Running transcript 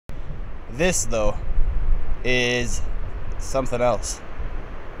This though is something else.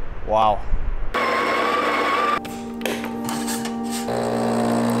 Wow.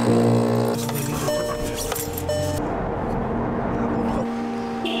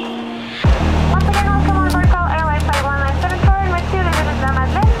 Once again, welcome on board Cap Alright Lighthouse with you to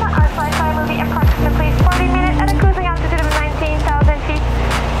Îles-de-la-Madeleine. Our flight time will be approximately 40 minutes at a cruising altitude of 19,000 feet.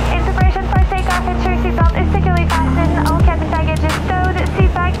 In preparation for takeoff, ensure your seatbelt is securely fastened, all cabin baggage is stowed,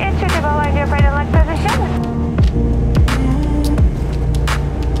 seat back is suitable in your upright and locked position.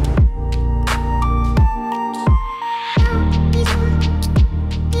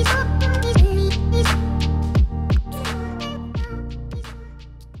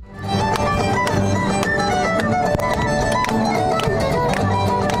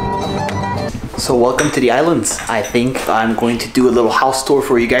 So welcome to the islands. I think I'm going to do a little house tour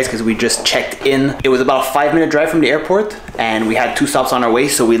for you guys because we just checked in. It was about a 5-minute drive from the airport and we had 2 stops on our way.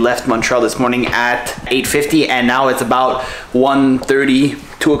 So we left Montreal this morning at 8:50 and now it's about 1:30,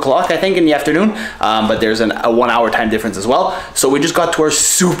 2 o'clock I think in the afternoon. But there's a 1-hour time difference as well. So we just got to our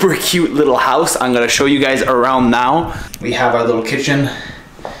super cute little house. I'm gonna show you guys around now. We have our little kitchen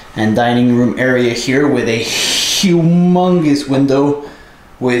and dining room area here with a humongous window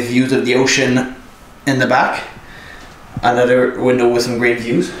with views of the ocean in the back. Another window with some great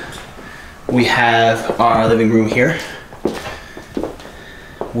views. We have our living room here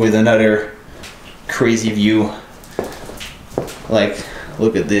with another crazy view. Like,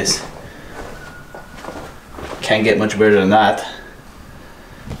 look at this. Can't get much better than that.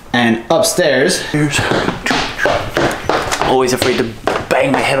 And upstairs, always afraid to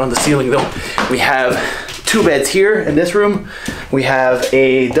bang my head on the ceiling though. We have 2 beds here in this room. We have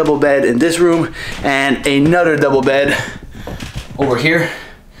a double bed in this room and another double bed over here.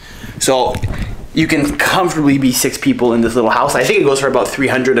 So you can comfortably be 6 people in this little house. I think it goes for about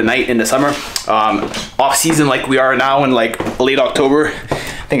 $300 a night in the summer. Off season like we are now in like late October,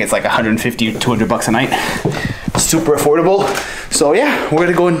 I think it's like 150 to 200 bucks a night. Super affordable. So yeah, we're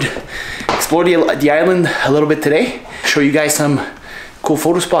gonna go and explore the island a little bit today. Show you guys some cool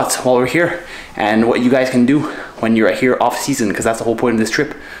photo spots while we're here and what you guys can do when you're here off season, because that's the whole point of this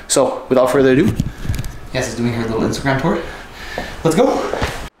trip. So without further ado, Yes is doing her little Instagram tour. Let's go.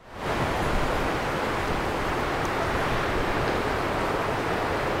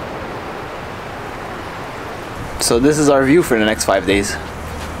 So this is our view for the next 5 days.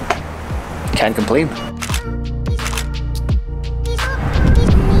 Can't complain.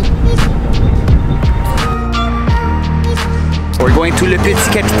 We're going to Le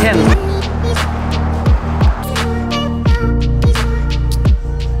Petit Capitaine.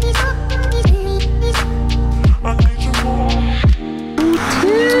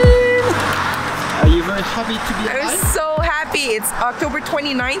 Are you very happy to be alive? I'm so happy. It's October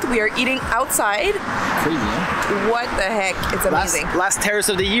 29th. We are eating outside. Crazy, huh? What the heck? It's amazing. Last terrace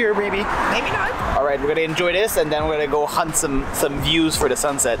of the year, maybe. Maybe not. All right, we're gonna enjoy this and then we're gonna go hunt some views for the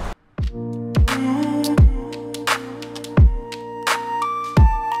sunset.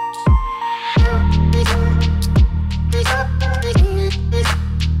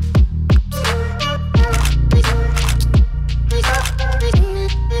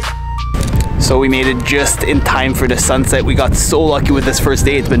 So we made it just in time for the sunset. We got so lucky with this first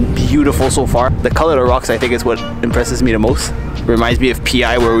day. It's been beautiful so far. The color of the rocks I think is what impresses me the most. It reminds me of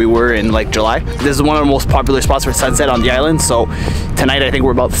PI where we were in like July. This is one of the most popular spots for sunset on the island. So tonight I think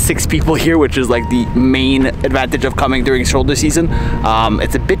we're about 6 people here, which is like the main advantage of coming during shoulder season.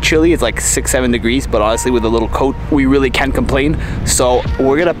 It's a bit chilly, it's like 6-7 degrees, but honestly with a little coat, we really can't complain. So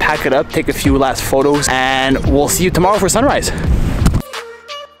we're gonna pack it up, take a few last photos, and we'll see you tomorrow for sunrise.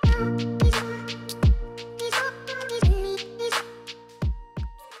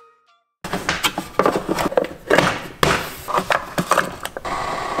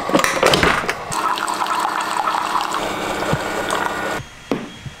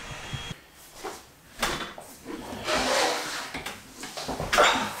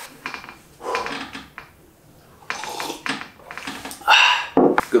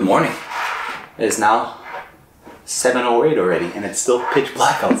 Good morning. It is now 7:08 already and it's still pitch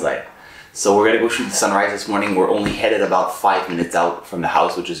black outside. So we're gonna go shoot the sunrise this morning. We're only headed about 5 minutes out from the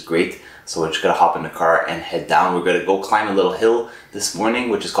house, which is great. So we're just gonna hop in the car and head down. We're gonna go climb a little hill this morning,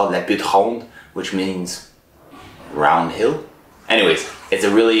 which is called La BUTTE RONDE, which means round hill. Anyways, it's a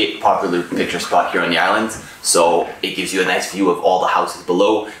really popular picture spot here on the island. So it gives you a nice view of all the houses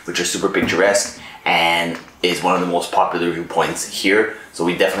below, which are super picturesque and is one of the most popular viewpoints here. So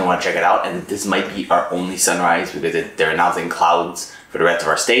we definitely want to check it out. And this might be our only sunrise because they're announcing clouds for the rest of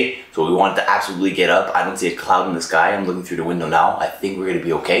our stay. So we wanted to absolutely get up. I don't see a cloud in the sky. I'm looking through the window now. I think we're gonna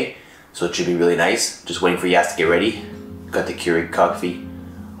be okay. so it should be really nice. Just waiting for Yas to get ready. Got the Keurig coffee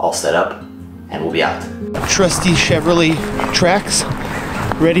all set up, and we'll be out. Trusty Chevrolet tracks,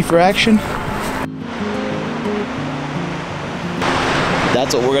 ready for action.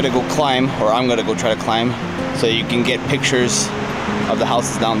 That's what we're gonna go climb, or I'm gonna go try to climb, so you can get pictures of the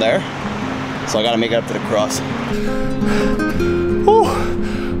houses down there. So I gotta make it up to the cross. Oh,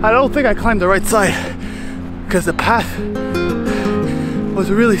 I don't think I climbed the right side because the path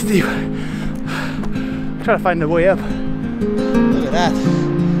was really steep. Try to find the way up. Look at that.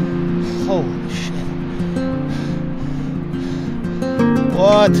 Holy shit.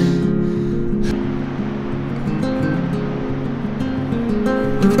 What?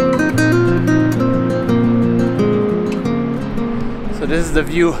 So this is the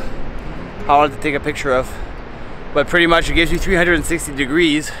view I wanted to take a picture of, but pretty much it gives you 360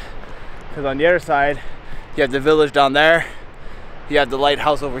 degrees, because on the other side you have the village down there, you have the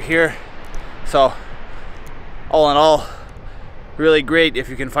lighthouse over here. So all in all, really great if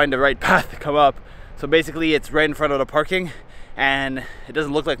you can find the right path to come up. So basically it's right in front of the parking, and it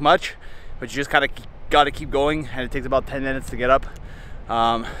doesn't look like much, but you just kind of got to keep going, and it takes about 10 minutes to get up.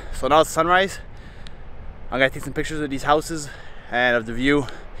 So now it's sunrise. I'm gonna take some pictures of these houses and of the view, and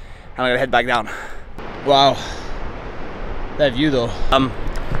I'm gonna head back down. Wow, that view though.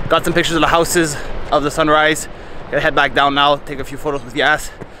 Got some pictures of the houses, of the sunrise. Gonna head back down now, take a few photos with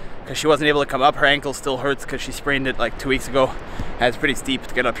Yas, because she wasn't able to come up. Her ankle still hurts because she sprained it like 2 weeks ago, and it's pretty steep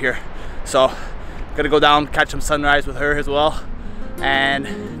to get up here. So gonna go down, catch some sunrise with her as well, and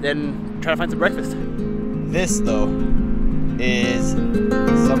then try to find some breakfast. This though is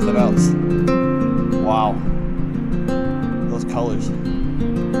something else. Wow, those colors.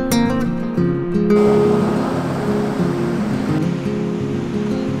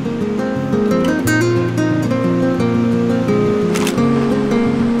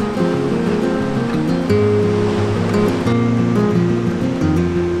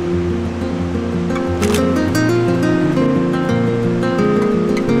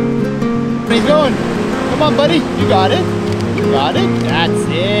 He's going. Come on, buddy. You got it. You got it. That's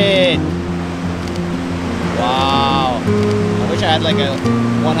it. Wow. I wish I had like a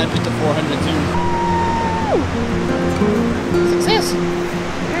 100 to 400 too. Success.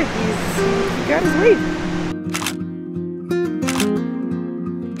 Yeah, he got his weight.